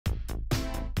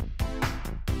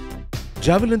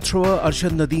Javelin thrower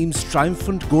Arshad Nadeem's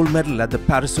triumphant gold medal at the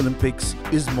Paris Olympics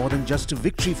is more than just a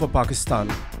victory for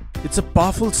Pakistan. It's a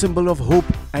powerful symbol of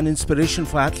hope and inspiration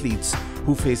for athletes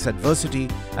who face adversity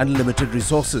and limited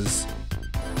resources.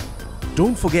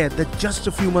 Don't forget that just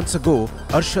a few months ago,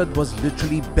 Arshad was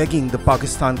literally begging the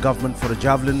Pakistan government for a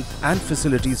javelin and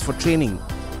facilities for training.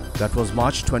 That was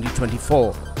March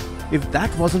 2024. If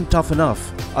that wasn't tough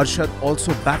enough, Arshad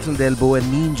also battled elbow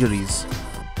and knee injuries.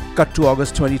 Cut to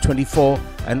August 2024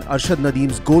 and Arshad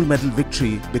Nadeem's gold medal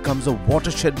victory becomes a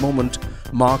watershed moment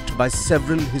marked by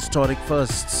several historic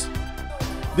firsts.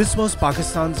 This was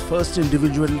Pakistan's first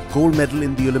individual gold medal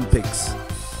in the Olympics.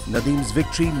 Nadeem's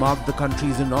victory marked the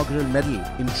country's inaugural medal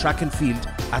in track and field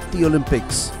at the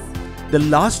Olympics. The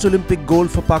last Olympic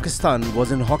gold for Pakistan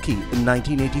was in hockey in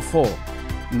 1984.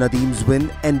 Nadeem's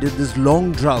win ended this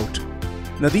long drought.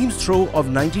 Nadeem's throw of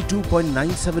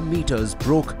 92.97 meters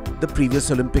broke the previous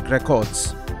Olympic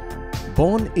records.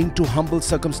 Born into humble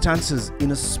circumstances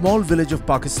in a small village of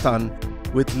Pakistan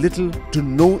with little to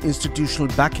no institutional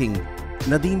backing,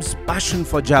 Nadeem's passion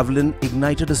for javelin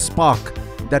ignited a spark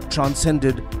that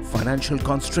transcended financial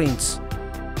constraints.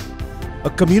 A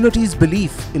community's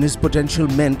belief in his potential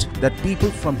meant that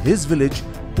people from his village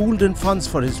pooled in funds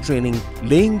for his training,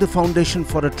 laying the foundation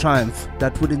for a triumph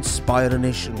that would inspire a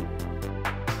nation.